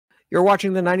You're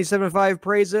watching the 97.5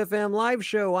 Praise FM live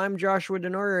show. I'm Joshua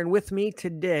Denoyer, and with me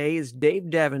today is Dave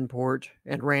Davenport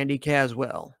and Randy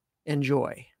Caswell.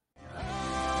 Enjoy.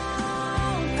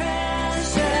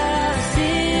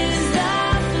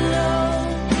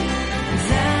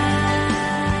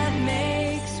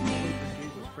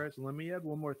 Let me add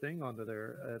one more thing onto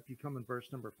there. If you come in verse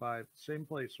number 5, same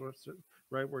place,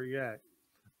 right where you at,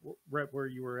 right where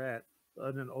you were at,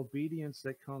 an obedience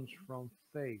that comes from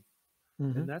faith.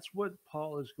 And that's what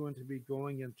Paul is going to be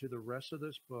going into the rest of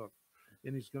this book.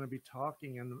 And he's going to be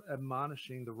talking and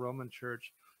admonishing the Roman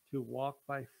church to walk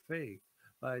by faith,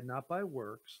 not by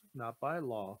works, not by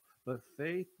law, but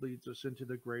faith leads us into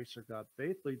the grace of God.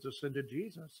 Faith leads us into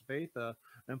Jesus. Faith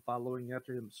and following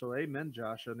after him. So amen,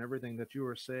 Josh, and everything that you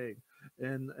were saying.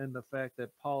 And the fact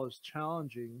that Paul is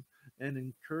challenging and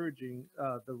encouraging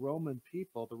the Roman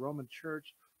people, the Roman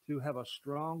church, to have a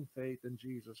strong faith in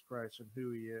Jesus Christ and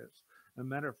who he is. As a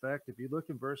matter of fact, if you look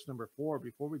in verse number 4,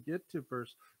 before we get to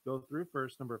go through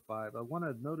verse number 5, I want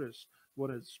to notice what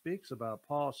it speaks about.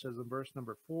 Paul says in verse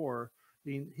number 4,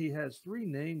 he has three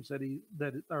names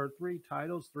that are three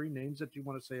titles, three names that you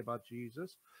want to say about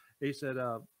Jesus. He said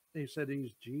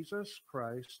he's Jesus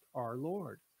Christ, our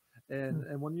Lord.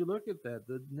 And when you look at that,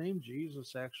 the name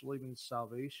Jesus actually means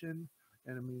salvation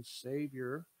and it means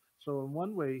Savior. So in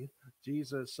one way,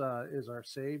 Jesus is our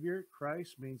Savior.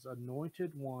 Christ means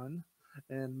anointed one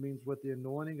and means with the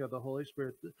anointing of the Holy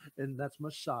Spirit. And that's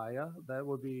Messiah. That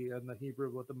would be in the Hebrew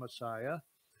with the Messiah.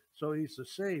 So he's the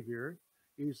Savior.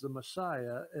 He's the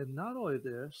Messiah. And not only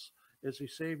this is he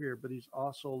Savior, but he's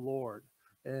also Lord.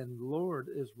 And Lord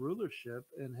is rulership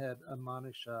and had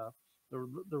admonished the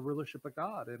rulership of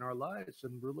God in our lives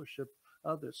and rulership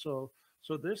of this. So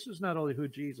this is not only who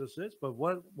Jesus is, but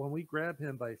when we grab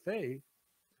him by faith,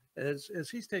 as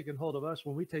he's taken hold of us,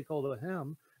 when we take hold of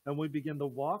him and we begin to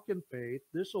walk in faith,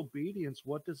 this obedience,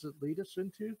 what does it lead us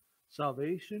into?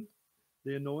 Salvation,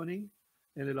 the anointing,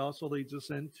 and it also leads us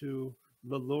into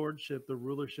the lordship, the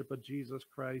rulership of Jesus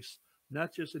Christ,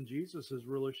 not just in Jesus's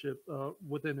rulership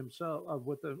within himself,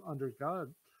 under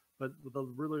God, but the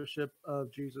rulership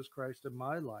of Jesus Christ in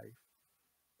my life.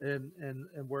 And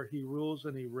where he rules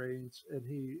and he reigns and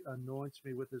he anoints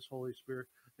me with his Holy Spirit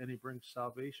and he brings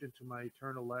salvation to my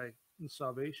eternal life and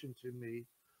salvation to me.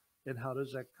 And how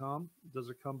does that come? Does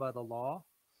it come by the law?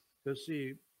 Because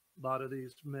see, a lot of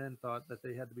these men thought that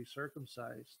they had to be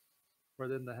circumcised for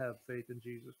them to have faith in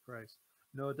Jesus Christ.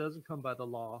 No, it doesn't come by the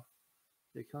law.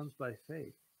 It comes by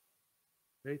faith.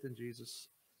 Faith in Jesus,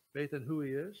 faith in who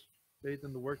he is, faith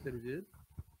in the work that he did,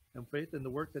 and faith in the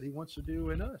work that he wants to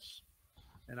do in us.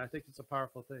 And I think it's a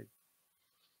powerful thing.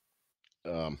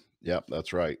 Yep,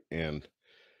 that's right. And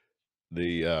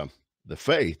the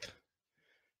faith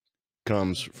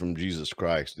comes from Jesus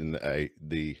Christ, and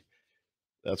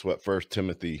that's what 1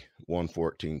 Timothy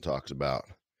 1:14 talks about.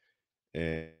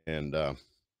 And let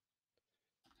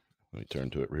me turn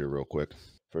to it here real quick.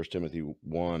 1 Timothy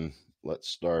 1. Let's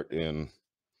start in.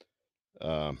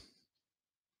 I'll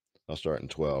start in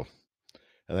 12.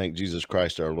 I thank Jesus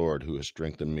Christ our Lord, who has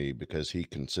strengthened me, because he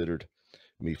considered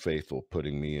me faithful,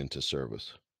 putting me into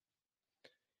service.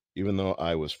 Even though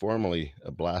I was formerly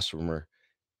a blasphemer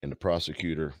and a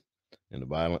prosecutor and a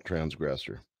violent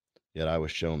transgressor, yet I was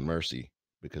shown mercy,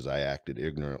 because I acted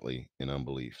ignorantly in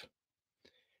unbelief.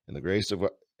 And the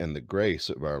grace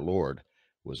of our Lord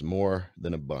was more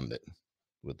than abundant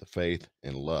with the faith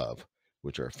and love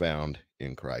which are found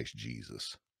in Christ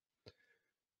Jesus.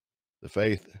 The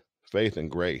faith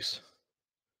and grace,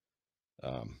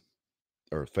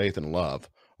 or faith and love,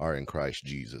 are in Christ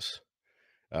Jesus.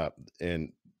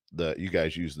 And you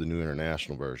guys use the New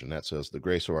International Version. That says, the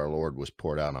grace of our Lord was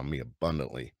poured out on me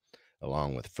abundantly,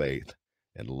 along with faith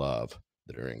and love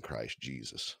that are in Christ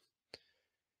Jesus.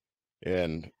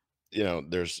 And,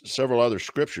 there's several other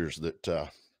scriptures that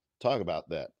talk about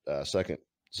that. Second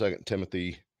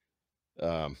Timothy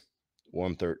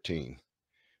 1:13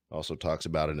 also talks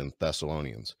about it in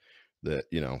Thessalonians, that,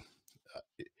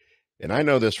 and I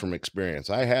know this from experience.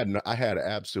 I had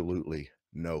absolutely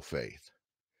no faith.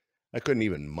 I couldn't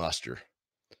even muster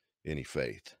any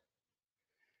faith.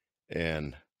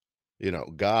 And,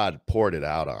 God poured it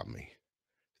out on me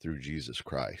through Jesus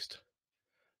Christ.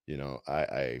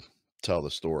 I tell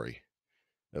the story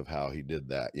of how he did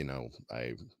that.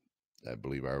 I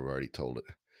believe I've already told it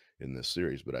in this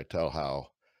series, but I tell how,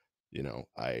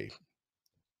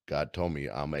 God told me,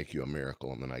 I'll make you a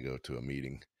miracle. And then I go to a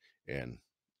meeting and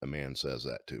a man says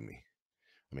that to me.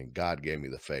 I mean, God gave me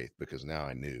the faith because now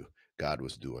I knew God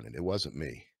was doing it. It wasn't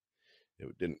me.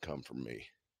 It didn't come from me.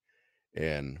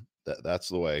 And that's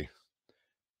the way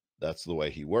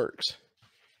he works.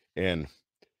 And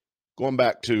going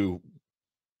back to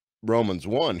Romans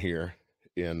 1 here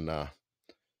in,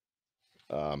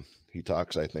 he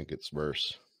talks, I think it's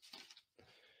verse,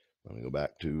 let me go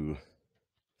back to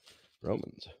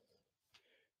Romans,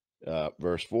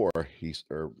 verse 4,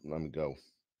 let me go.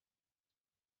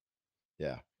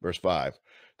 Yeah, verse 5,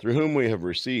 through whom we have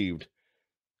received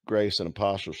grace and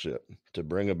apostleship to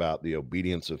bring about the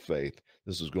obedience of faith.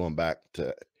 This is going back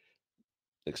to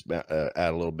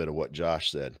add a little bit of what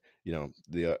Josh said. You know,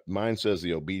 the mine says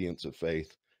the obedience of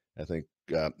faith. I think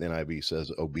NIV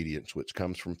says obedience, which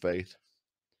comes from faith.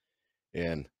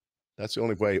 And that's the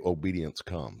only way obedience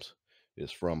comes,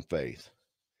 is from faith.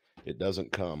 It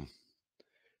doesn't come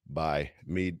by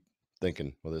me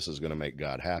thinking, well, this is going to make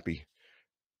God happy.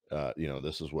 You know,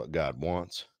 this is what God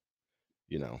wants,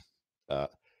 you know,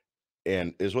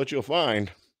 and is what you'll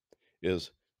find is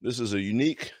this is a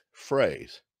unique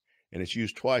phrase, and it's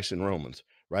used twice in Romans,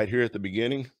 right here at the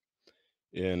beginning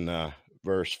in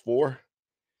verse 4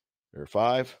 or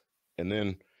 5, and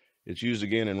then it's used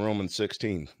again in Romans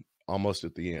 16, almost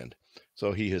at the end.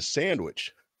 So he has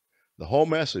sandwiched the whole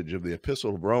message of the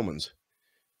epistle of Romans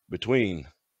between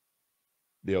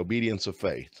the obedience of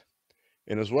faith.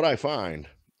 And as what I find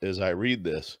as I read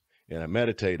this and I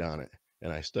meditate on it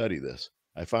and I study this,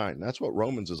 I find that's what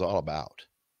Romans is all about,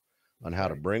 on how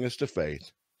to bring us to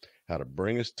faith, how to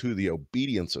bring us to the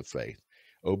obedience of faith.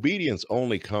 Obedience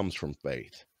only comes from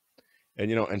faith. And,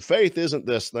 you know, and faith isn't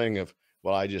this thing of,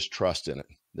 well, I just trust in it.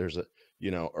 There's a, you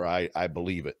know, or I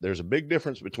believe it. There's a big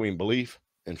difference between belief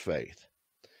and faith.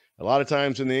 A lot of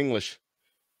times in the English,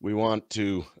 we want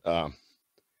to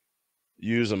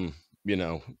use them, you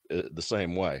know, the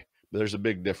same way. But there's a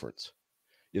big difference.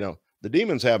 You know, the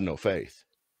demons have no faith,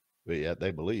 but yet they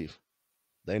believe.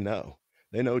 They know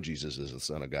Jesus is the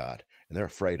Son of God, and they're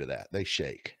afraid of that. They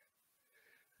shake,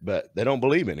 but they don't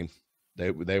believe in him.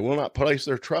 They will not place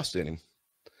their trust in him,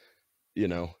 you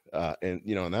know, and,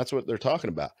 you know, and that's what they're talking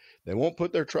about. They won't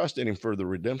put their trust in him for the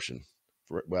redemption.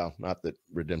 Well, not that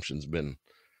redemption's been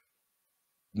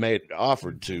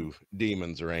offered to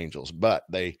demons or angels, but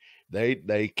they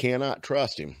cannot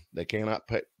trust him. They cannot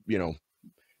pay, you know,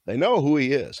 they know who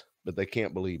he is, but they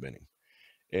can't believe in him.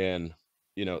 And,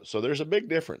 you know, so there's a big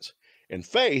difference. And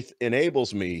faith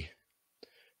enables me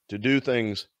to do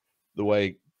things the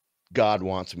way God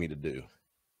wants me to do.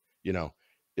 You know,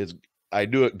 I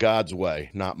do it God's way,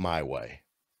 not my way,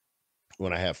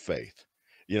 when I have faith.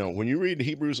 You know, when you read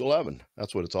Hebrews 11,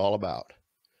 that's what it's all about.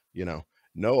 You know,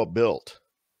 Noah built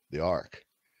the ark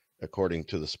according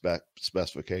to the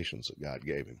specifications that God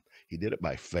gave him. He did it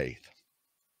by faith.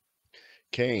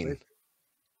 Cain,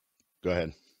 go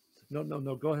ahead.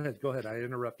 No, go ahead. I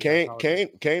interrupted.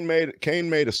 Cain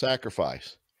made a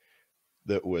sacrifice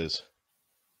that was,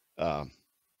 Cain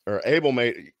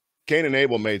and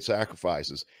Abel made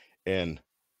sacrifices, and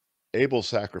Abel's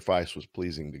sacrifice was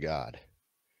pleasing to God,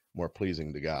 more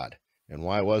pleasing to God. And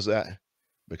why was that?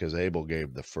 Because Abel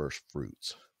gave the first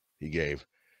fruits. He gave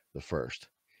the first.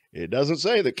 It doesn't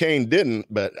say that Cain didn't,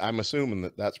 but I'm assuming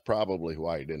that that's probably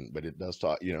why he didn't. But it does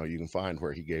talk, you know, you can find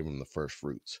where he gave him the first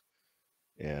fruits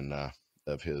and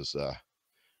of his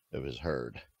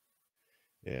herd.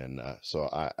 And so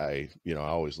I you know, I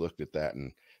always looked at that,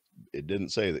 and it didn't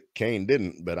say that Cain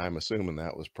didn't, but I'm assuming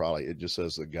that was probably, it just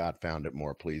says that God found it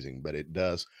more pleasing. But it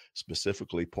does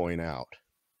specifically point out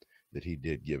that he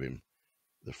did give him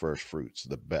the first fruits,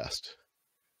 the best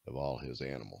of all his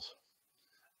animals.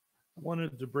 I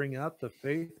wanted to bring out the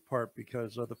faith part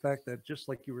because of the fact that, just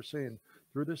like you were saying,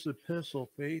 through this epistle,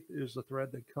 faith is the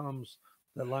thread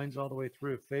that lines all the way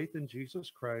through. Faith in Jesus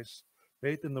Christ,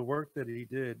 faith in the work that he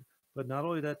did, but not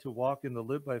only that, to walk and to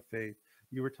live by faith.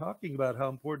 You were talking about how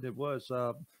important it was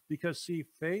because, see,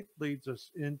 faith leads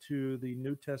us into the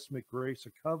New Testament grace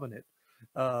of covenant,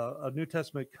 a New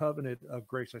Testament covenant of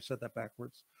grace. I said that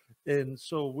backwards. And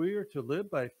so we are to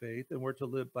live by faith, and we're to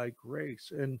live by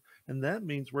grace. And that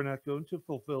means we're not going to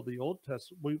fulfill the Old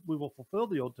Testament. We will fulfill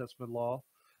the Old Testament law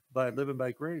by living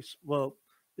by grace. Well,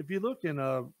 if you look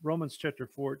in Romans chapter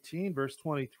 14, verse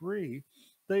 23,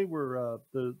 they were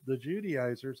the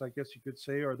Judaizers, I guess you could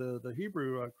say, or the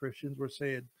Hebrew Christians were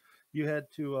saying you had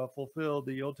to fulfill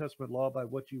the Old Testament law by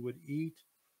what you would eat,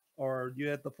 or you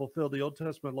had to fulfill the Old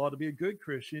Testament law to be a good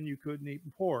Christian. You couldn't eat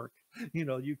pork, you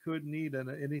know, you couldn't eat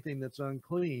anything that's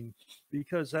unclean,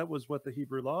 because that was what the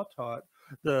Hebrew law taught.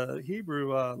 The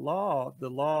Hebrew law, the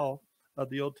law of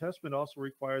the Old Testament, also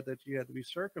required that you had to be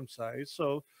circumcised.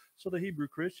 So the Hebrew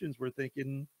Christians were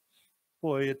thinking,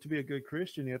 boy, to be a good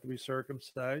Christian, you have to be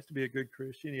circumcised. To be a good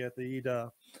Christian, you have to eat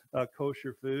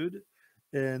kosher food.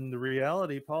 And the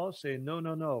reality, Paul is saying,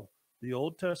 no. The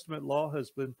Old Testament law has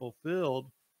been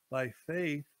fulfilled by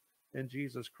faith in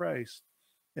Jesus Christ.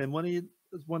 And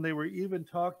when they were even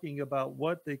talking about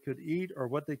what they could eat or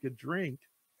what they could drink,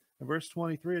 in verse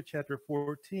 23 of chapter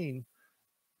 14,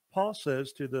 Paul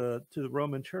says to the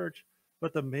Roman church,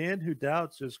 but the man who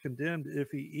doubts is condemned if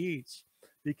he eats,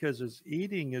 because his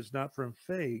eating is not from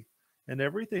faith, and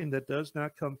everything that does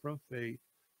not come from faith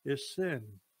is sin.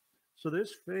 So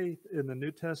this faith in the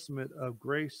New Testament of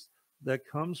grace that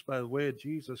comes by the way of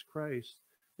Jesus Christ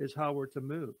is how we're to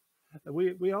move.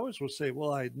 We always will say,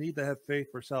 well, I need to have faith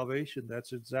for salvation.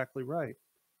 That's exactly right.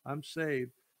 I'm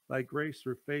saved by grace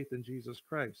through faith in Jesus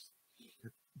Christ.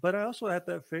 But I also have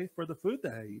to have faith for the food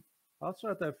that I eat. I also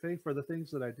have to have faith for the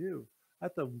things that I do. I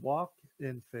have to walk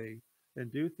in faith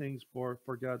and do things for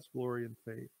God's glory and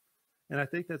faith. And I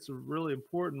think that's really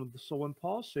important. So when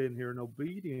Paul's saying here, an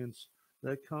obedience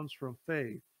that comes from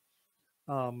faith,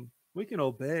 we can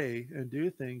obey and do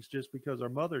things just because our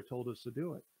mother told us to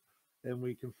do it, and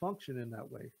we can function in that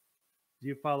way. Do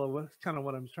you follow what kind of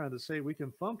what I'm trying to say? We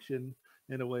can function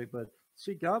in a way, but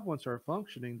see, God wants our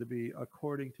functioning to be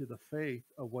according to the faith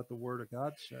of what the Word of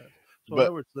God says. So, in But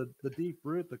other words, the deep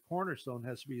root, the cornerstone,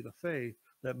 has to be the faith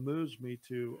that moves me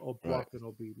to right. walk in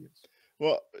obedience.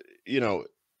 Well, you know,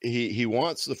 he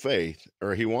wants the faith,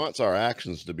 or he wants our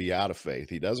actions to be out of faith.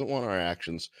 He doesn't want our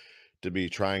actions to be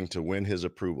trying to win his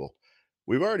approval.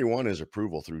 We've already won his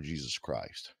approval through Jesus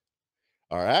Christ.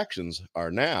 Our actions are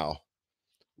now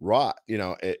wrought. You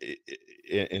know,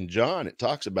 in John, it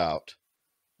talks about,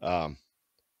 um,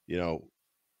 you know,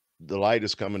 the light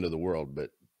is come into the world,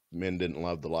 but men didn't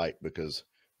love the light because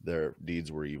their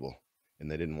deeds were evil, and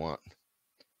they didn't want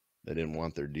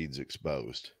their deeds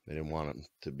exposed. They didn't want them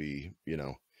to be, you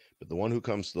know. But the one who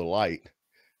comes to the light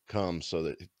comes so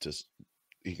that just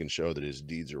he can show that his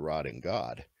deeds are wrought in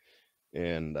God,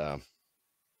 and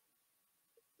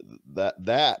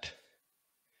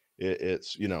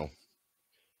it's, you know,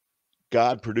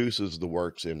 God produces the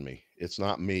works in me. It's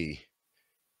not me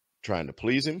trying to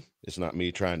please him. It's not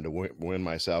me trying to win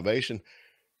my salvation.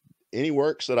 Any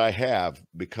works that I have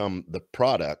become the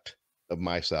product of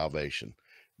my salvation.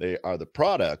 They are the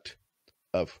product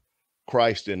of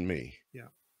Christ in me. Yeah.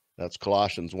 That's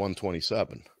Colossians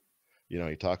 1:27. You know,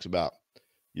 he talks about,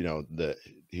 you know,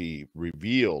 he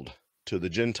revealed to the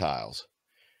Gentiles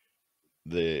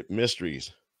the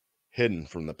mysteries hidden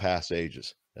from the past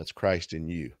ages. That's Christ in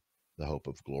you, the hope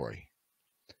of glory.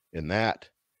 In that,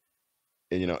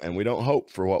 and, you know, and we don't hope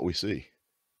for what we see.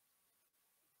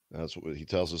 That's what he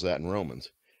tells us that in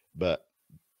Romans. But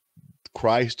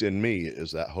Christ in me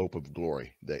is that hope of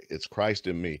glory. That it's Christ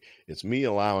in me. It's me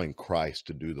allowing Christ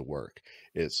to do the work.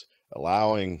 It's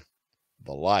allowing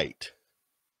the light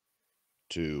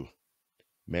to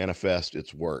manifest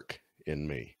its work in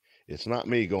me. It's not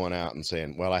me going out and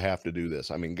saying, well, I have to do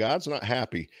this. I mean, God's not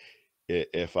happy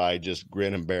if I just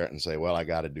grin and bear it and say, well, I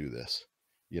got to do this.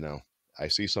 You know, I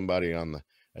see somebody on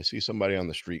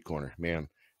the street corner, man,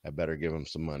 I better give him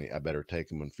some money. I better take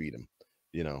him and feed him,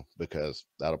 you know, because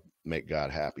that'll make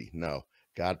God happy. No,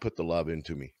 God put the love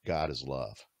into me. God is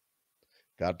love.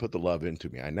 God put the love into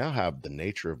me. I now have the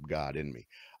nature of God in me.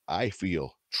 I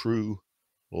feel true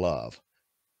love.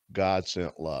 God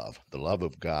sent love. The love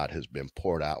of God has been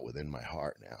poured out within my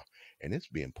heart now, and it's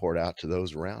being poured out to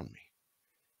those around me.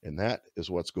 And that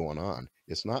is what's going on.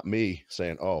 It's not me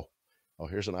saying, oh,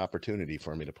 here's an opportunity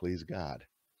for me to please God.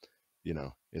 You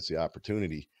know, it's the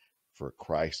opportunity for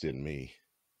Christ in me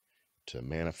to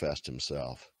manifest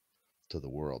himself to the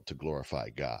world, to glorify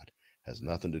God. It has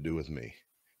nothing to do with me.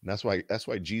 And that's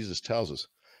why Jesus tells us,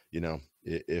 you know,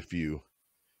 if you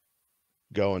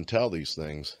go and tell these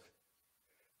things,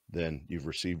 then you've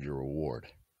received your reward,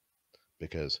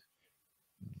 because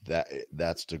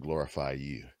that's to glorify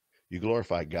you. You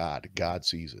glorify God. God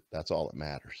sees it. That's all that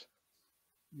matters.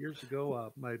 Years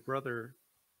ago, my brother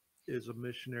is a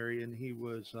missionary, and he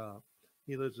lives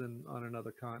on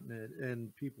another continent,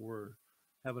 and people were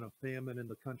having a famine in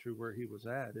the country where he was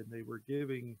at, and they were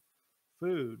giving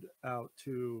food out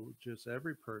to just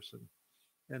every person.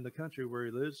 And the country where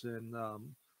he lives in,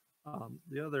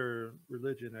 the other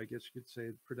religion, I guess you could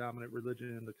say, predominant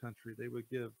religion in the country, they would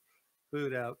give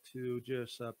food out to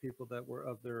just people that were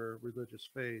of their religious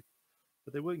faith,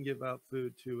 but they wouldn't give out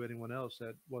food to anyone else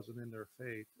that wasn't in their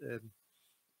faith.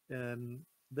 And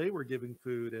they were giving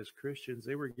food as Christians.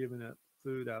 They were giving it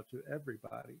food out to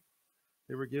everybody.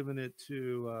 They were giving it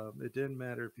to. It didn't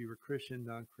matter if you were Christian,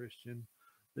 non-Christian.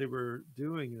 They were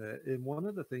doing that. And one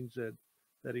of the things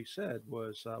that he said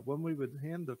was, when we would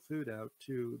hand the food out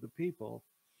to the people,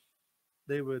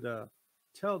 they would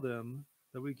tell them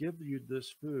that we give you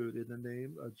this food in the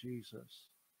name of Jesus.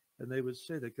 And they would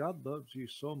say that God loves you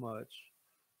so much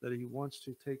that he wants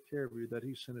to take care of you, that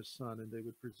he sent his son, and they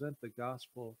would present the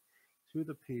gospel to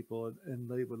the people, and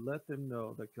they would let them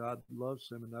know that God loves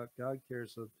them and that God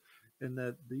cares of, and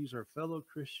that these are fellow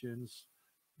Christians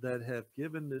that have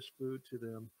given this food to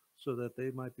them so that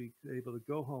they might be able to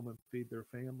go home and feed their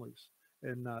families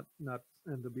and not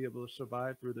and to be able to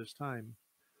survive through this time.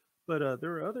 But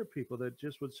there are other people that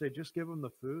just would say, just give them the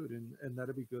food, and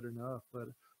that'd be good enough.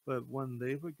 But when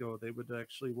they would go, they would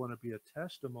actually want to be a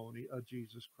testimony of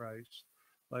Jesus Christ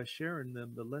by sharing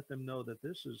them to let them know that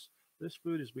this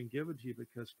food has been given to you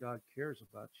because God cares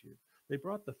about you. They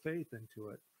brought the faith into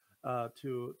it,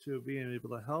 to being able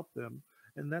to help them,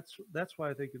 and that's why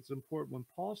I think it's important when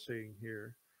Paul's saying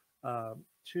here,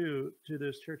 to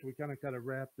this church. We kind of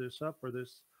wrap this up for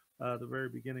this, the very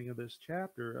beginning of this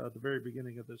chapter, the very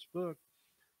beginning of this book.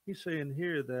 He's saying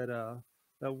here that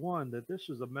that this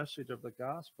is a message of the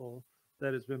gospel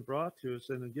that has been brought to us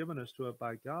and given us to it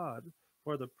by God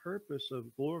for the purpose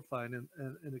of glorifying,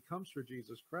 and it comes through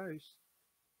Jesus Christ.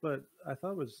 But I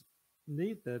thought it was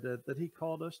neat that he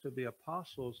called us to be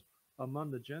apostles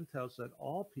among the Gentiles, that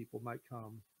all people might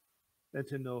come and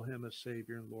to know him as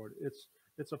Savior and Lord.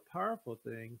 It's a powerful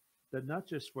thing, that not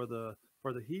just for the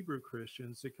Hebrew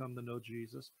Christians to come to know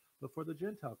Jesus, but for the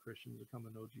Gentile Christians to come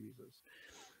to know Jesus.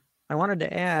 I wanted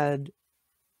to add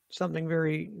something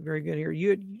very, very good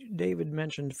here. David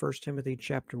mentioned 1 Timothy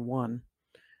chapter 1,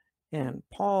 and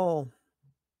Paul,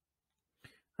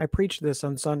 I preached this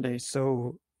on Sunday,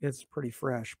 so it's pretty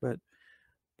fresh, but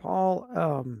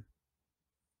Paul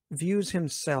views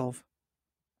himself.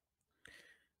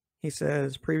 He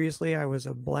says, previously I was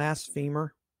a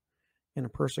blasphemer and a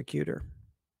persecutor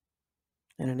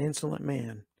and an insolent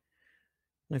man.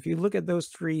 And if you look at those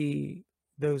three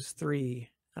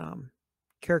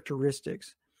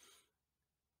characteristics,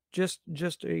 just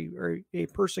a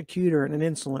persecutor and an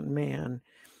insolent man,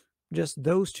 just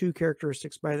those two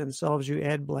characteristics by themselves, you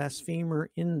add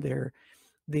blasphemer in there,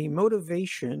 the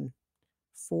motivation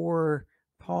for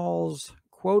Paul's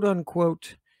quote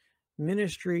unquote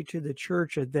ministry to the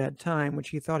church at that time, which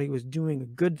he thought he was doing a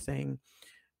good thing,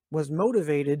 was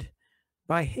motivated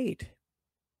by hate.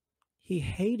 He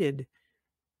hated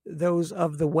those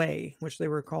of the way, which they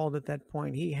were called at that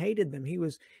point. He hated them. He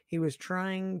was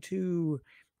trying to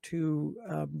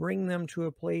bring them to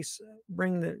a place,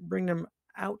 bring them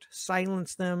out,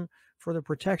 silence them for the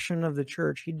protection of the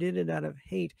church. He did it out of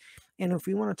hate. And if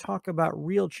we want to talk about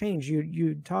real change,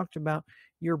 you talked about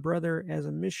your brother as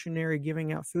a missionary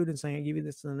giving out food and saying, I give you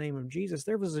this in the name of Jesus.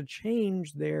 There was a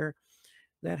change there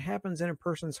that happens in a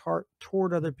person's heart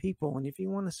toward other people. And if you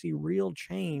want to see real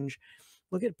change,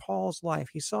 look at Paul's life.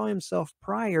 He saw himself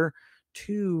prior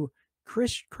to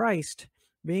Christ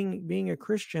being a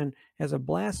Christian as a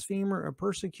blasphemer, a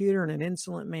persecutor, and an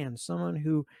insolent man, someone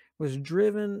who was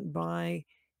driven by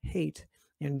hate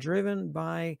and driven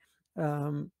by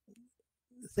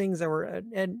things that were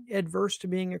adverse to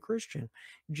being a Christian.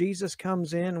 Jesus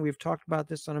comes in. We've talked about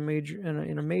this in a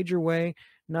major way.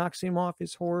 Knocks him off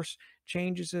his horse,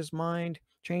 changes his mind,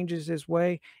 changes his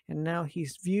way, and now he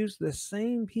views the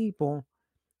same people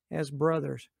as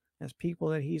brothers, as people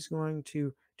that he's going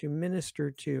to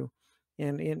minister to,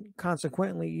 and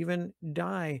consequently even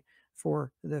die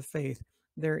for the faith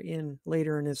therein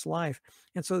later in his life.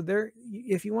 And so there,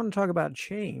 if you want to talk about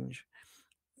change,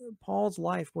 Paul's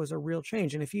life was a real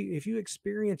change. And if you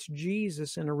experience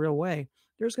Jesus in a real way,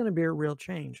 there's going to be a real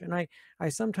change. And I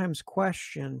sometimes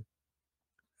question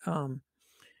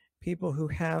people who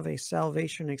have a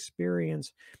salvation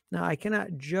experience. Now, I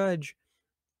cannot judge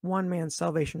one man's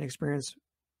salvation experience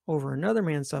over another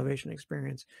man's salvation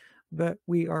experience, but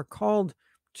we are called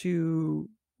to,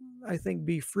 I think,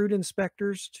 be fruit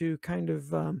inspectors, to kind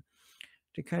of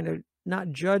not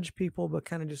judge people, but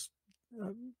kind of just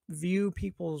view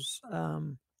people's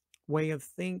way of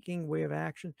thinking, way of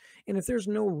action. And if there's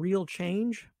no real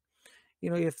change,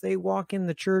 if they walk in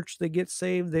the church, they get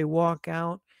saved, they walk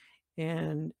out,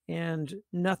 and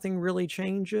nothing really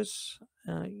changes,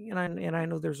 and I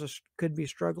know could be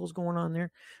struggles going on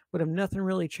there, but if nothing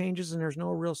really changes and there's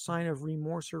no real sign of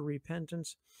remorse or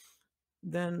repentance,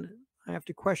 then I have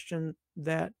to question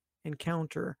that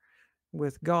encounter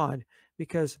with God.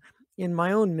 Because in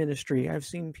my own ministry, I've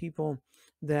seen people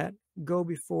that go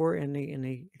before and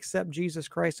they accept Jesus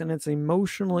Christ, and it's an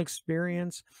emotional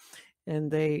experience, and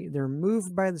they're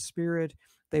moved by the Spirit.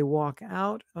 They walk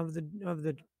out of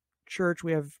the church.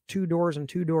 We have 2 doors and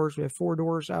 2 doors. We have 4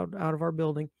 doors out of our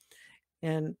building,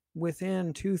 and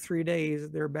within 2-3 days,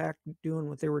 they're back doing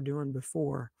what they were doing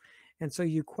before. And so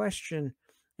you question,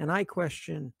 and I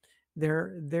question,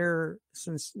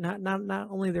 since not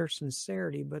only their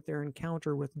sincerity, but their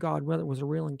encounter with God, whether it was a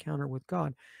real encounter with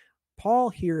God. Paul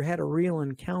here had a real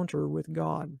encounter with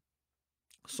God,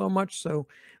 so much so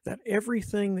that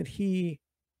everything that he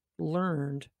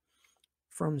learned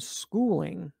from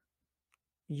schooling,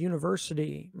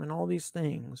 university, and all these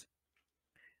things,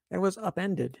 that was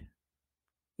upended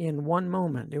in one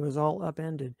moment. It was all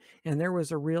upended, and there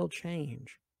was a real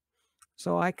change.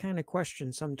 So I kind of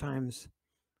question sometimes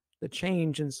the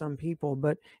change in some people,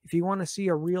 but if you want to see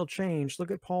a real change,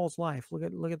 look at Paul's life. Look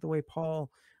at the way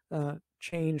Paul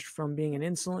changed from being an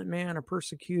insolent man, a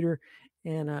persecutor,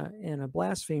 and a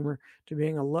blasphemer, to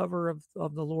being a lover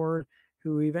of the Lord,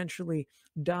 who eventually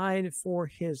died for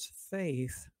his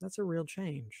faith. That's a real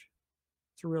change.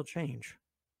 It's a real change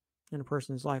in a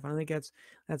person's life. And I think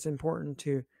that's important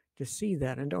to see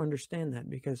that and to understand that,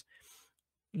 because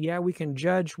yeah, we can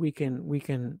judge, we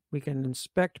can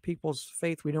inspect people's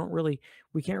faith. We can't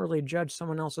really judge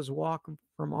someone else's walk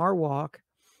from our walk.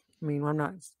 I mean, I'm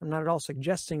not at all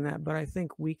suggesting that, but I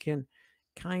think we can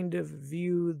kind of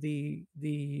view the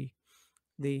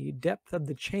depth of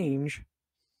the change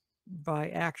by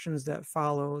actions that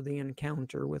follow the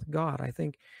encounter with God. I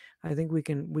think we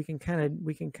can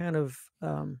kind of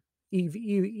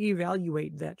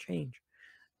evaluate that change.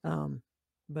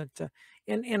 But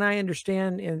and I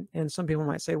understand, and some people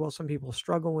might say, well, some people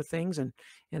struggle with things, and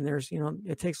there's,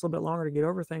 it takes a little bit longer to get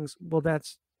over things. Well,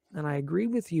 and I agree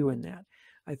with you in that.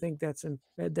 I think that's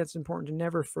important to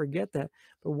never forget that.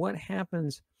 But what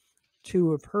happens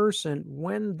to a person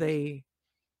when they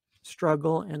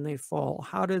struggle and they fall?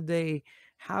 How do they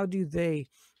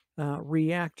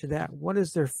react to that? What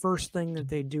is their first thing that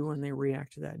they do when they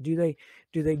react to that? Do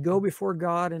they go before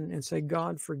God and say,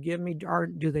 God, forgive me? Or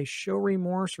do they show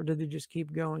remorse, or do they just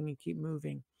keep going and keep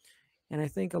moving? And I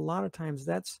think a lot of times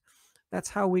that's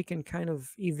how we can kind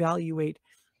of evaluate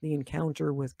the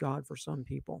encounter with God for some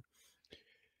people.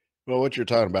 Well, what you're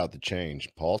talking about, the change,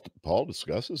 Paul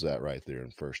discusses that right there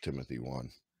in 1 Timothy 1.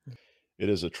 It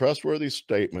is a trustworthy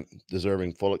statement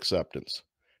deserving full acceptance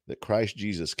that Christ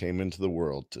Jesus came into the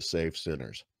world to save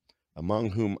sinners, among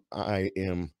whom I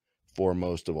am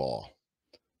foremost of all.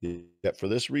 Yet for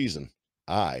this reason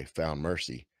I found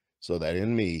mercy, so that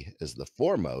in me as the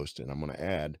foremost, and I'm going to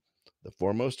add, the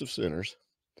foremost of sinners,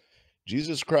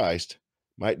 Jesus Christ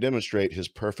might demonstrate his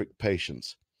perfect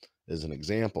patience as an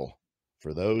example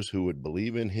for those who would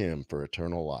believe in him for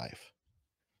eternal life.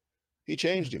 He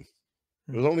changed him.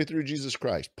 It was only through Jesus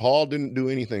Christ. Paul didn't do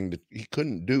anything he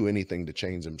couldn't do anything to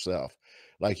change himself.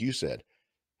 Like you said,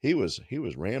 he was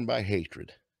ran by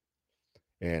hatred,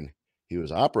 and he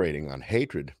was operating on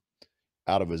hatred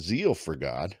out of a zeal for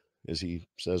God, as he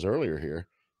says earlier here,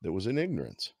 that was in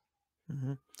ignorance.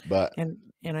 Mm-hmm. But and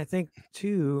I think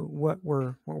too, what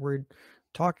we're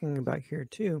talking about here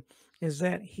too is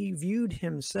that he viewed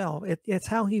himself. It's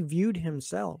how he viewed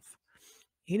himself.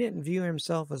 He didn't view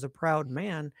himself as a proud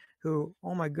man who,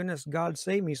 oh my goodness, God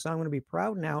saved me, so I'm going to be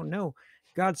proud now. No,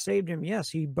 God saved him. Yes,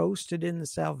 he boasted in the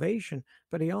salvation,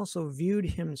 but he also viewed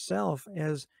himself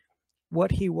as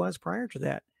what he was prior to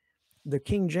that. The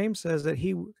King James says that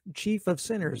he chief of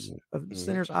sinners,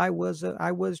 I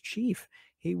was chief.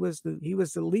 He was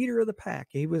the leader of the pack.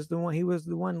 He was the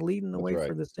one leading the way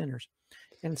for the sinners.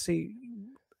 And see,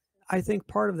 I think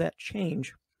part of that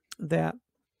change that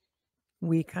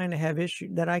we kind of have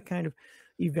issue, that I kind of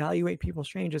evaluate people's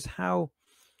change, is how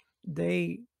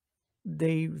they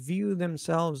view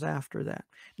themselves after that.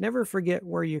 Never forget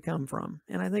where you come from.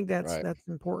 And I think that's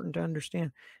important to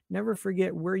understand. Never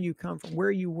forget where you come from,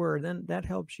 where you were. Then that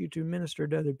helps you to minister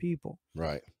to other people.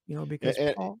 Right. Because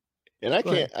Paul, and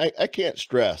I can't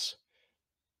stress,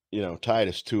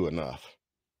 Titus 2 enough.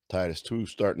 Titus 2,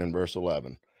 starting in verse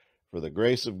 11. For the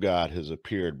grace of God has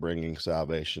appeared, bringing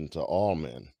salvation to all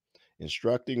men,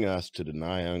 instructing us to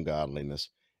deny ungodliness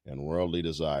and worldly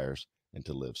desires, and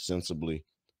to live sensibly,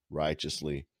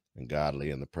 righteously, and godly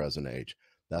in the present age.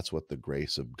 That's what the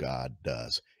grace of God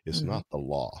does. It's not the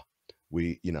law.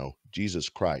 Jesus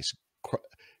Christ,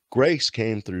 grace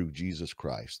came through Jesus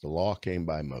Christ. The law came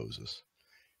by Moses.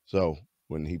 So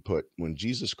when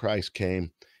Jesus Christ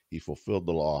came, he fulfilled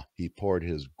the law. He poured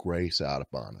his grace out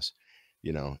upon us,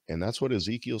 and that's what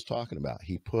Ezekiel's talking about.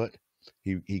 He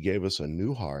gave us a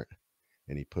new heart,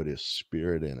 and he put his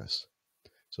spirit in us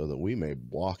so that we may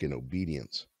walk in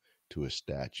obedience to his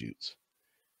statutes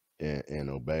and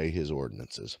obey his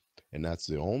ordinances. And that's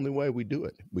the only way we do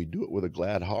it. We do it with a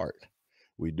glad heart.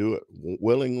 We do it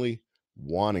willingly,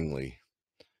 wantingly,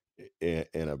 in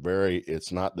a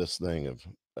it's not this thing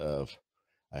of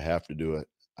I have to do it,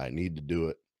 I need to do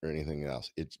it, or anything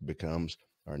else. It becomes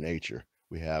our nature.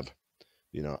 We have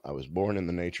You know, I was born in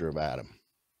the nature of Adam.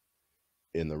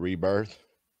 In the rebirth,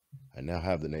 I now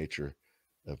have the nature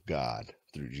of God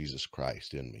through Jesus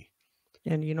Christ in me.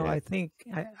 And And I think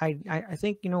I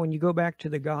think when you go back to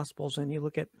the Gospels and you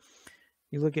look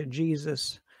at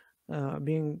Jesus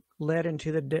being led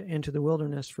into the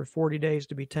wilderness for 40 days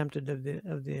to be tempted of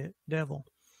the devil.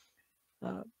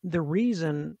 The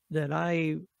reason that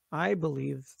I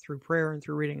believe through prayer and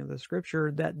through reading of the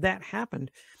Scripture that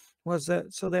happened was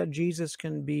that so that Jesus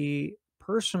can be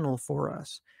personal for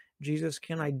us. Jesus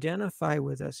can identify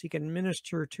with us. He can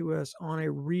minister to us on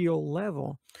a real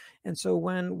level. And so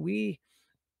when we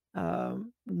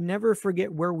never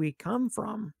forget where we come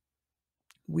from,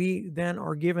 we then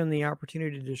are given the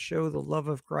opportunity to show the love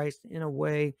of Christ in a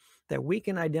way that we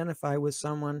can identify with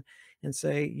someone and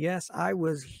say, yes, I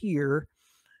was here.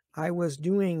 I was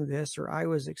doing this, or I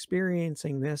was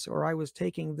experiencing this, or I was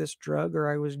taking this drug, or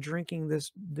I was drinking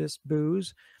this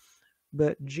booze,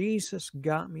 but Jesus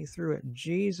got me through it.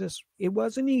 Jesus, it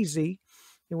wasn't easy.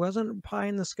 It wasn't pie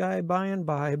in the sky by and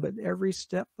by, but every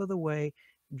step of the way,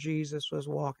 Jesus was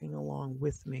walking along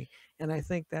with me. And I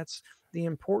think that's the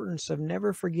importance of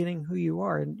never forgetting who you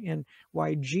are, and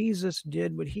why Jesus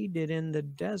did what he did in the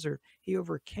desert. He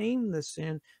overcame the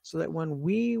sin so that when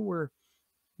we were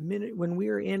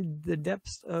in the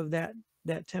depths of that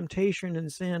temptation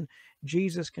and sin,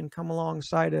 Jesus can come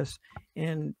alongside us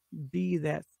and be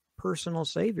that personal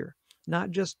savior,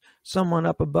 not just someone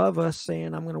up above us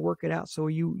saying, I'm going to work it out so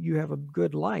you have a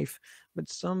good life, but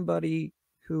somebody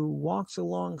who walks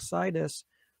alongside us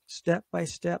step by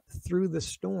step through the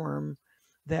storm,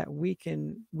 that we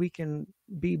can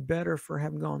be better for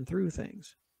having gone through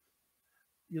things.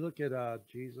 You look at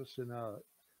Jesus, and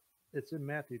it's in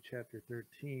Matthew chapter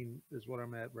 13 is what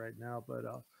I'm at right now, but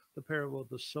the parable of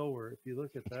the sower, if you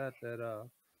look at that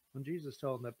when Jesus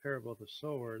told that parable of the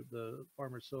sower, the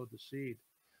farmer sowed the seed.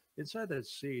 Inside that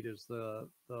seed is the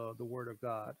word of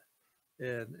God,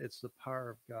 and it's the power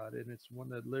of God, and it's one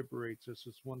that liberates us.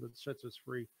 It's one that sets us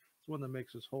free. It's one that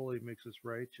makes us holy, makes us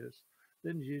righteous.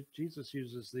 Then Jesus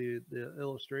uses the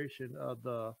illustration of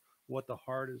the what the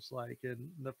heart is like, and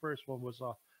the first one was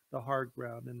the hard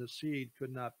ground, and the seed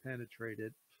could not penetrate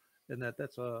it, and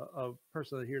that's a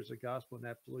person that hears the gospel and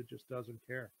absolutely just doesn't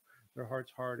care. Their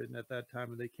heart's hardened at that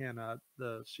time, and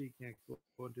the seed can't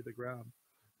go into the ground.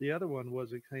 The other one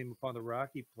was it came upon the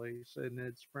rocky place, and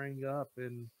it sprang up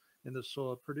in the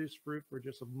soil. It produced fruit for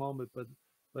just a moment,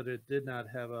 but it did not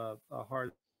have a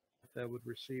heart that would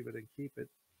receive it and keep it.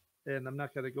 And I'm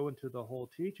not going to go into the whole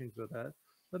teachings of that.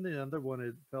 Then the other one,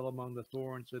 it fell among the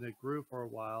thorns and it grew for a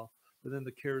while, but then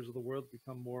the cares of the world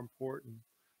become more important.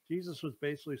 Jesus was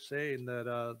basically saying that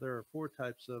there are four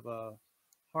types of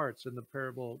hearts in the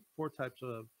parable, four types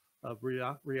of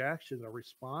reactions or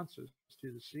responses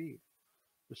to the seed.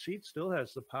 The seed still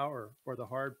has the power for the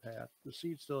hard path. The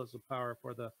seed still has the power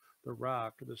for the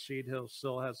rock. The seed hill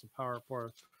still has the power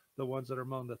for the ones that are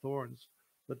among the thorns.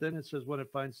 But then it says when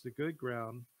it finds the good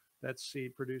ground, that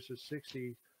seed produces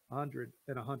 60, 100,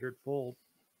 and 100-fold.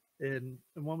 And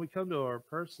when we come to our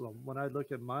personal, when I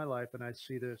look at my life and I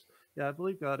see this, yeah, I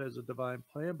believe God has a divine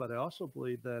plan, but I also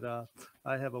believe that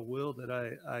I have a will that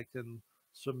I can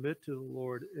submit to the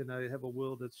Lord, and I have a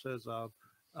will that says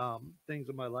things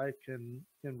in my life can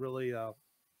really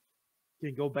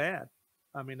can go bad.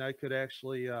 I mean, I could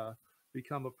actually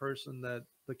become a person that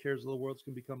the cares of the world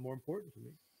can become more important to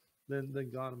me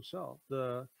than God Himself.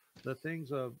 The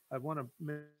things of I want to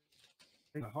make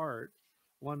my heart.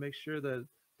 I want to make sure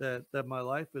that my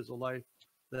life is a life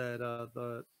that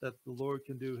the Lord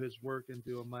can do His work and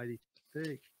do a mighty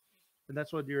thing. And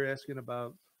that's what you're asking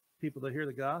about. People that hear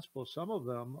the gospel, some of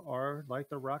them are like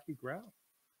the rocky ground.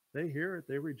 They hear it,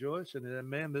 they rejoice in it, and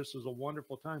man, this is a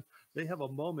wonderful time. They have a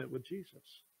moment with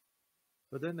Jesus,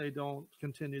 but then they don't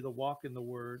continue to walk in the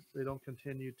Word. They don't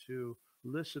continue to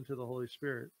listen to the Holy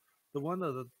Spirit. One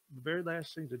of the very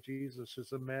last things of Jesus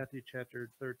is in Matthew chapter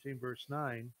 13, verse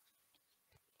 9.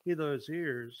 He that has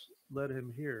ears, let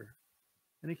him hear.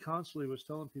 And he constantly was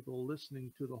telling people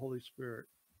listening to the Holy Spirit,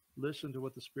 listen to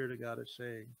what the Spirit of God is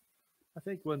saying. I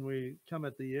think when we come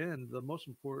at the end, the most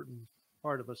important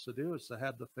part of us to do is to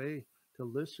have the faith to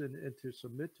listen and to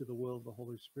submit to the will of the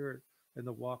Holy Spirit and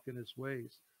to walk in His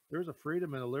ways. There's a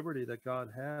freedom and a liberty that God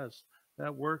has.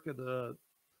 That work of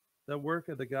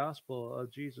the gospel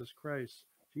of Jesus Christ.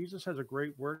 Jesus has a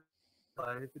great work in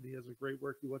life, and He has a great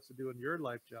work He wants to do in your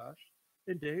life, Josh,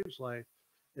 in Dave's life.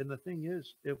 And the thing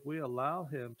is, if we allow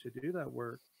Him to do that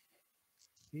work,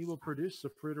 He will produce the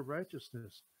fruit of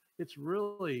righteousness. It's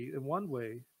really, in one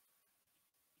way,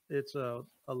 it's a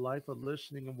life of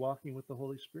listening and walking with the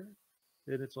Holy Spirit.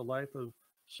 And it's a life of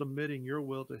submitting your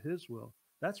will to His will.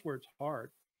 That's where it's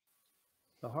hard.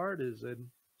 The heart is in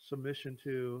submission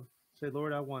to say,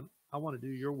 Lord, I want to do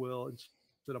your will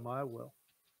instead of my will.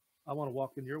 I want to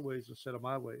walk in your ways instead of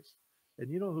my ways. And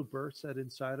you know who births that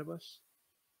inside of us?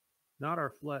 Not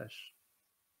our flesh,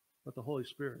 but the Holy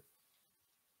Spirit.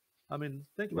 I mean,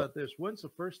 think Right. about this. When's the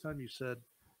first time you said,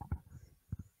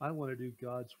 I want to do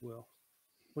God's will?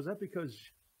 Was that because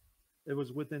it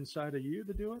was within inside of you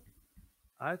to do it?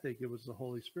 I think it was the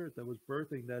Holy Spirit that was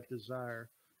birthing that desire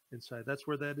inside. That's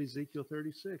where that Ezekiel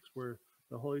 36, where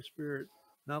the Holy Spirit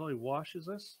not only washes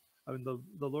us, I mean,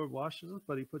 the Lord washes us,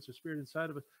 but he puts the Spirit inside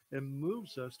of us and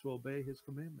moves us to obey his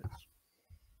commandments.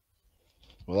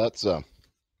 Well, that's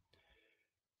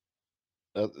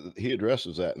he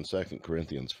addresses that in 2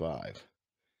 Corinthians 5.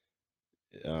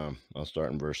 I'll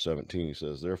start in verse 17. He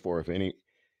says, therefore,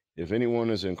 if anyone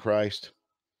is in Christ,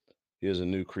 he is a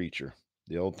new creature.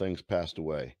 The old things passed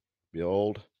away.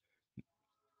 Behold,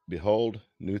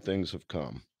 new things have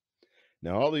come.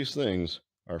 Now all these things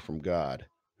are from God,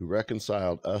 who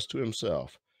reconciled us to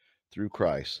himself through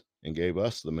Christ and gave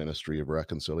us the ministry of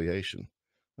reconciliation.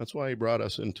 That's why he brought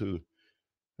us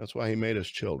that's why he made us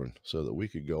children, so that we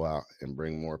could go out and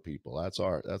bring more people.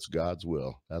 That's God's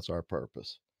will. That's our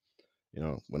purpose. You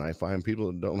know, when I find people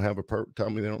that don't have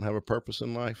tell me they don't have a purpose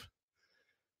in life,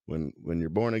 when you're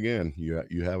born again,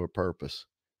 you have a purpose,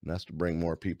 and that's to bring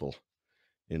more people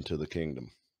into the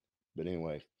kingdom. But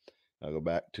anyway, I'll go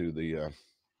back to the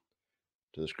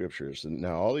scriptures. And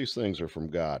now all these things are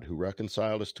from God, who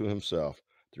reconciled us to himself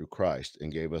through Christ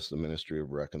and gave us the ministry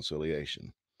of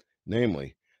reconciliation.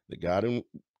 Namely,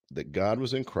 that God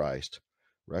was in Christ,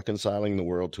 reconciling the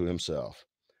world to himself,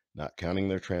 not counting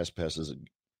their trespasses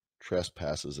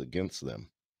against them.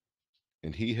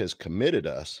 And he has committed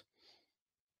us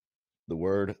the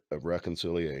word of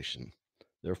reconciliation.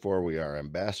 Therefore, we are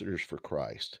ambassadors for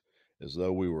Christ, as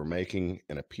though he were making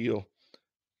an appeal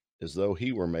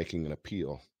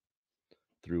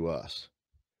through us.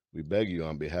 We beg you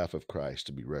on behalf of Christ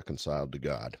to be reconciled to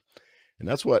God. And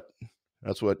that's what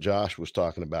Josh was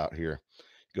talking about here.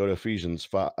 Go to Ephesians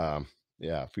 5,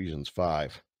 Ephesians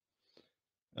 5,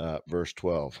 verse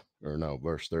 12, or no,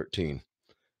 verse 13.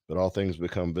 But all things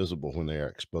become visible when they are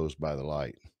exposed by the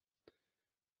light.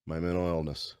 My mental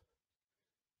illness,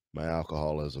 my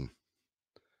alcoholism,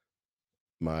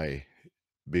 my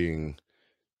being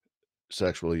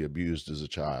sexually abused as a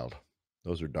child.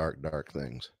 Those are dark, dark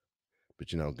things.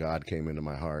 But, you know, God came into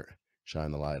my heart,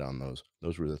 shined the light on those.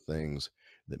 Those were the things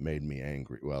that made me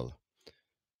angry. Well,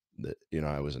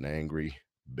 I was an angry,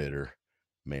 bitter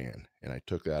man, and I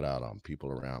took that out on people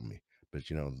around me. But,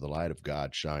 you know, the light of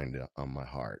God shined on my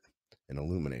heart and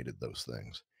illuminated those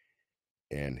things.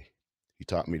 And he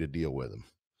taught me to deal with them.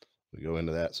 We go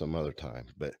into that some other time.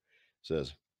 But it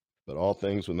says, but all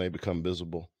things, when they become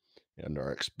visible and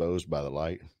are exposed by the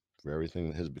light, for everything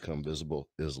that has become visible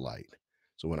is light.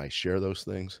 So when I share those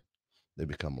things, they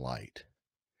become light.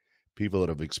 People that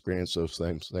have experienced those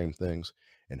same things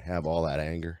and have all that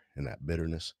anger and that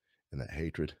bitterness and that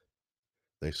hatred,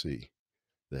 they see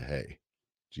that, hey,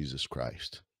 Jesus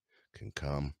Christ can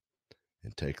come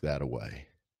and take that away.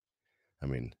 I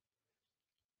mean,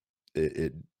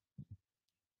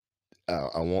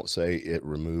 I won't say it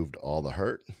removed all the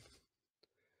hurt,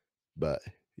 but,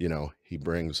 you know, he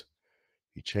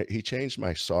changed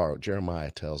my sorrow.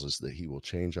 Jeremiah tells us that he will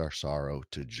change our sorrow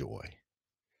to joy.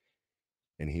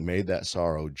 And he made that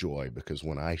sorrow joy, because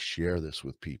when I share this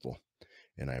with people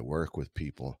and I work with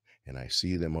people and I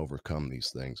see them overcome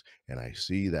these things and I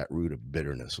see that root of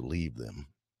bitterness leave them,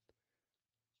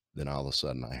 then all of a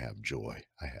sudden I have joy.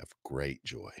 I have great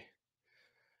joy.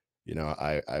 You know,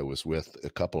 I was with a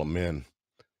couple of men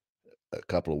a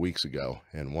couple of weeks ago,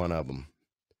 and one of them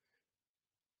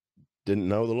didn't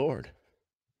know the Lord.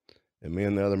 And me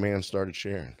and the other man started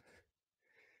sharing.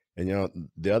 And, you know,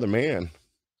 the other man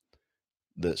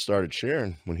that started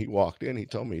sharing, when he walked in, he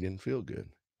told me he didn't feel good.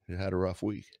 He had a rough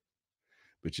week.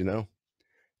 But, you know,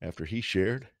 after he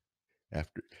shared,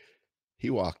 after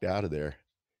he walked out of there,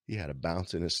 he had a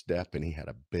bounce in his step and he had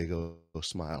a big old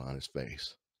smile on his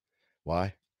face.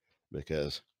 Why?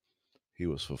 Because he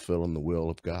was fulfilling the will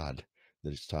of God that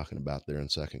he's talking about there in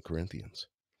 2 Corinthians.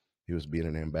 He was being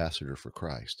an ambassador for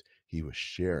Christ. He was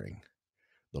sharing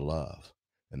the love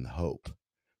and the hope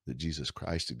that Jesus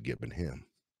Christ had given him.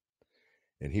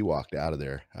 And he walked out of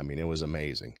there. I mean, it was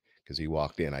amazing, because he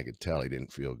walked in. I could tell he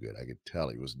didn't feel good. I could tell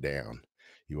he was down.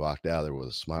 He walked out there with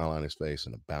a smile on his face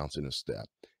and a bounce in his step.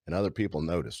 And other people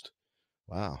noticed,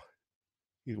 wow,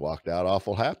 he walked out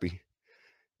awful happy.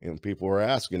 And people were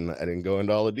asking. I didn't go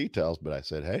into all the details, but I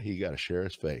said, hey, he got to share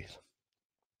his faith.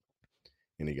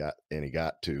 And he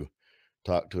got to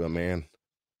talk to a man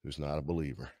who's not a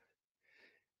believer.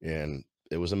 And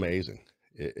it was amazing.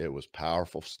 It was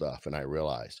powerful stuff. And I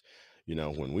realized,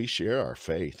 when we share our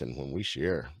faith and when we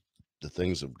share the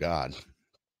things of God,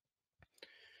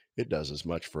 it does as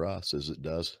much for us as it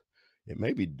does. It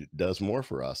maybe does more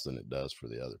for us than it does for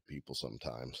the other people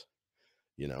sometimes,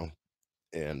 you know.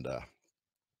 And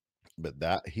but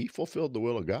that he fulfilled the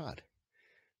will of God.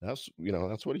 That's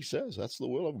what he says. That's the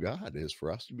will of God, is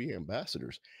for us to be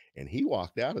ambassadors. And he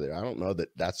walked out of there. I don't know that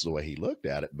that's the way he looked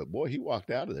at it, but boy, he walked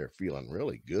out of there feeling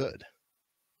really good.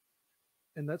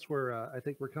 And that's where I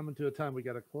think we're coming to a time we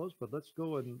got to close. But let's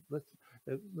go and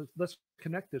let's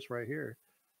connect this right here.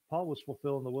 Paul was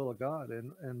fulfilling the will of God,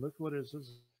 and look what it is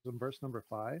in verse number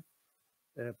 5.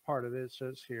 Part of it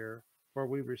says here, "For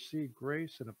we receive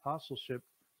grace and apostleship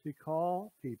to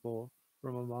call people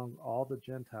from among all the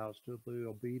Gentiles to the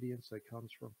obedience that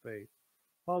comes from faith."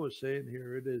 Paul was saying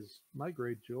here, it is my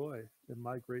great joy and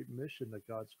my great mission that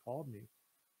God's called me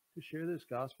to share this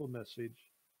gospel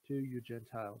message to you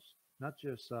Gentiles, not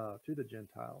just to the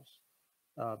Gentiles,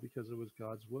 because it was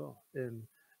God's will. And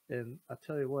I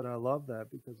tell you what, I love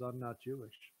that because I'm not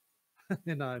Jewish,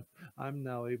 and I'm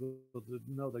now able to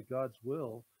know that God's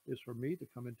will is for me to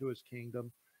come into His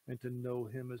kingdom and to know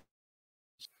Him as,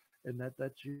 and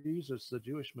that Jesus, the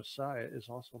Jewish Messiah, is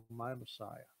also my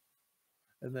Messiah,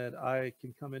 and that I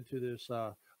can come into this.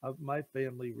 My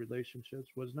family relationships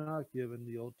was not given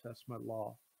the Old Testament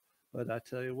law. But I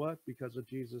tell you what, because of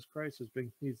Jesus Christ,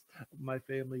 my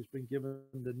family's been given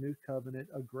the new covenant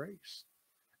of grace.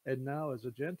 And now, as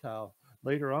a Gentile,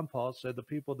 later on, Paul said, the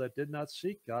people that did not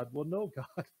seek God will know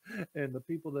God, and the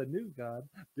people that knew God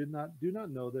do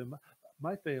not know them.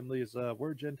 My family is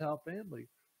we're a Gentile family,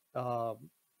 um,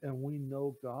 and we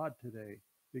know God today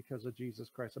because of Jesus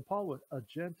Christ. And Paul, a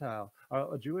Gentile,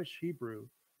 a Jewish Hebrew,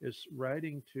 is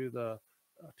writing to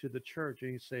the church,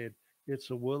 and he's saying, it's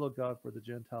the will of God for the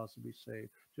Gentiles to be saved.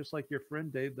 Just like your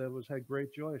friend Dave that had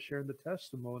great joy sharing the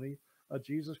testimony of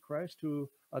Jesus Christ to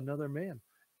another man.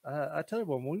 I tell you,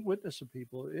 when we witness to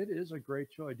people, it is a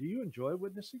great joy. Do you enjoy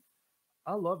witnessing?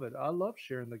 I love it. I love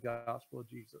sharing the gospel of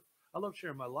Jesus. I love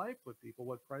sharing my life with people,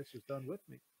 what Christ has done with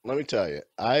me. Let me tell you,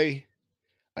 I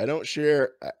don't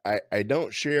share I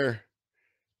don't share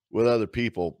with other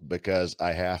people because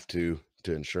I have to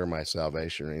ensure my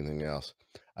salvation or anything else.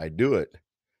 I do it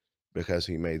because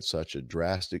he made such a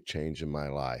drastic change in my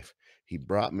life. He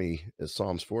brought me, as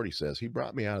Psalms 40 says, he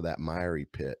brought me out of that miry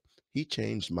pit. He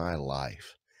changed my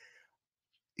life.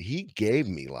 He gave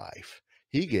me life.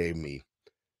 He gave me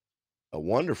a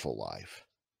wonderful life.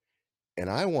 And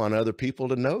I want other people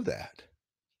to know that.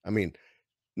 I mean,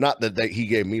 not that he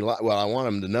gave me life. Well, I want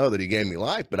them to know that he gave me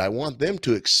life, but I want them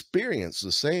to experience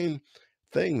the same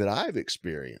thing that I've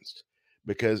experienced,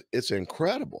 because it's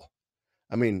incredible.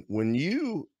 I mean, when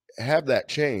you have that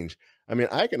change, I mean,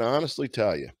 I can honestly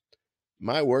tell you,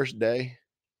 my worst day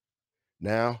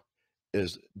now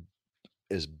is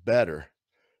better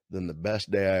than the best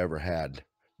day I ever had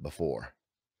before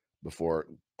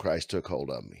Christ took hold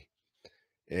of me.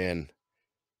 And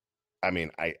I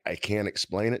mean, I can't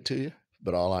explain it to you,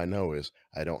 but all I know is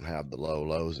I don't have the low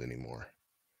lows anymore,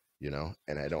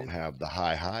 and I don't have the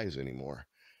high highs anymore.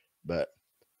 But,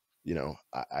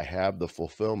 I have the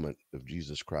fulfillment of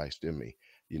Jesus Christ in me.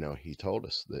 He told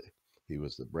us that he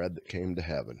was the bread that came to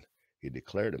heaven. He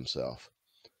declared himself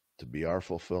to be our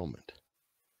fulfillment.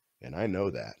 And I know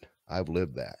that. I've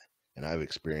lived that, and I've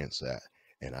experienced that.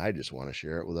 And I just want to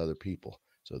share it with other people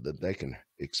so that they can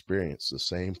experience the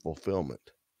same fulfillment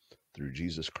through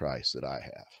Jesus Christ that I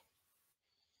have.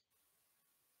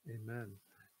 Amen.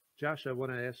 Josh, I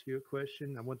want to ask you a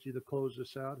question. I want you to close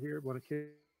this out here. I want to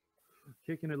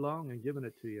kicking it along and giving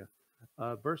it to you.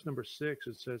 Verse number 6,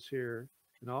 it says here,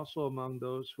 and also among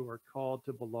those who are called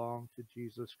to belong to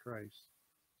Jesus Christ.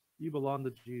 You belong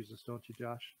to Jesus, don't you,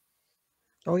 Josh?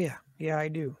 Oh, yeah. Yeah, I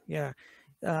do. Yeah.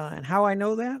 And how I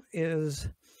know that is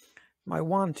my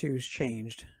want-tos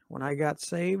changed. When I got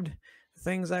saved, the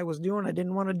things I was doing, I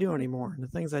didn't want to do anymore. And the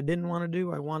things I didn't want to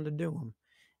do, I wanted to do them.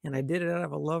 And I did it out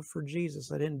of a love for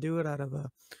Jesus. I didn't do it out of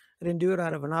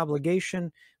an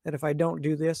obligation that if I don't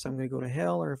do this, I'm going to go to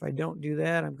hell, or if I don't do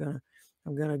that, I'm going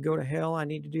to go to hell. I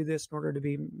need to do this in order to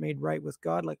be made right with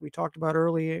God, like we talked about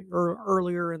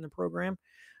earlier in the program.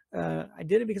 I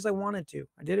did it because I wanted to.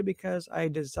 I did it because I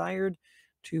desired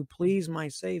to please my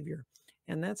Savior.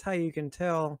 And that's how you can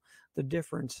tell the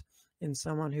difference in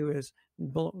someone who is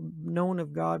known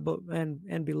of God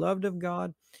and beloved of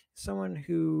God, someone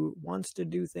who wants to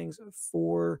do things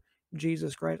for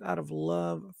Jesus Christ out of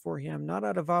love for him, not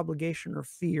out of obligation or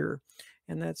fear.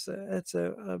 And that's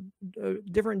a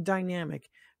different dynamic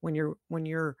when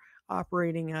you're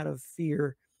operating out of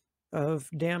fear of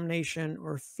damnation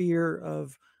or fear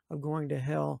of going to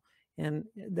hell. And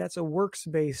that's a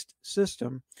works-based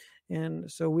system. And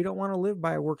so we don't want to live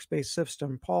by a works-based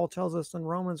system. Paul tells us in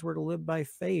Romans we're to live by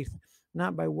faith,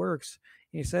 not by works.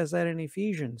 And he says that in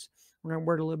Ephesians.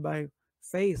 We're to live by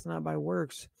faith, not by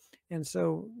works. And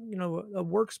so, a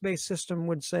works-based system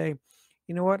would say,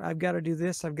 you know what, I've got to do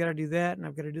this, I've got to do that, and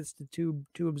I've got to do this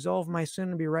to absolve my sin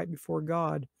and be right before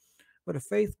God. But a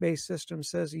faith-based system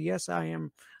says, yes, I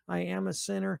am a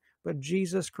sinner, but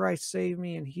Jesus Christ saved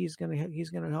me, and he's going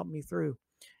to help me through.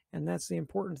 And that's the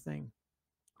important thing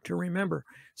to remember.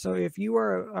 So if you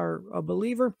are a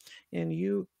believer and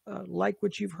you like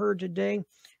what you've heard today,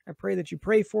 I pray that you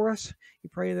pray for us. You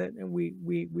pray that, and we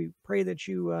pray that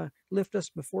you lift us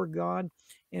before God.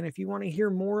 And if you want to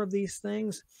hear more of these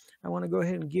things, I want to go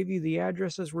ahead and give you the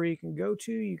addresses where you can go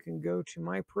to. You can go to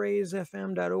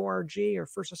mypraisefm.org or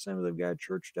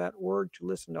firstassemblyofgodchurch.org to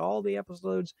listen to all the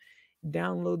episodes.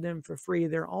 Download them for free.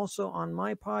 They're also on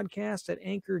my podcast at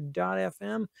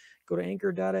anchor.fm. Go to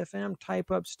anchor.fm,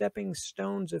 type up Stepping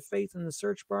Stones of Faith in the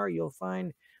search bar. You'll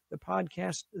find the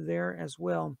podcast there as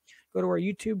well. Go to our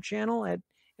YouTube channel at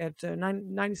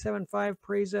 97.5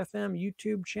 Praise FM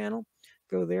YouTube channel.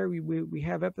 Go there. We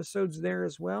have episodes there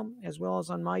as well as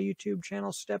on my YouTube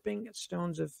channel, Stepping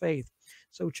Stones of Faith.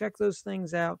 So check those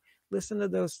things out. Listen to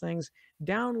those things.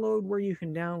 Download where you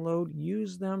can download.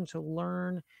 Use them to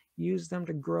learn. Use them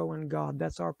to grow in God.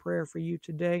 That's our prayer for you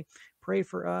today. Pray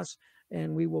for us,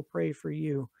 and we will pray for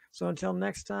you. So until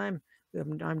next time,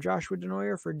 I'm Joshua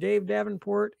Denoyer for Dave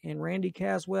Davenport and Randy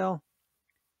Caswell.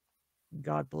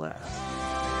 God bless.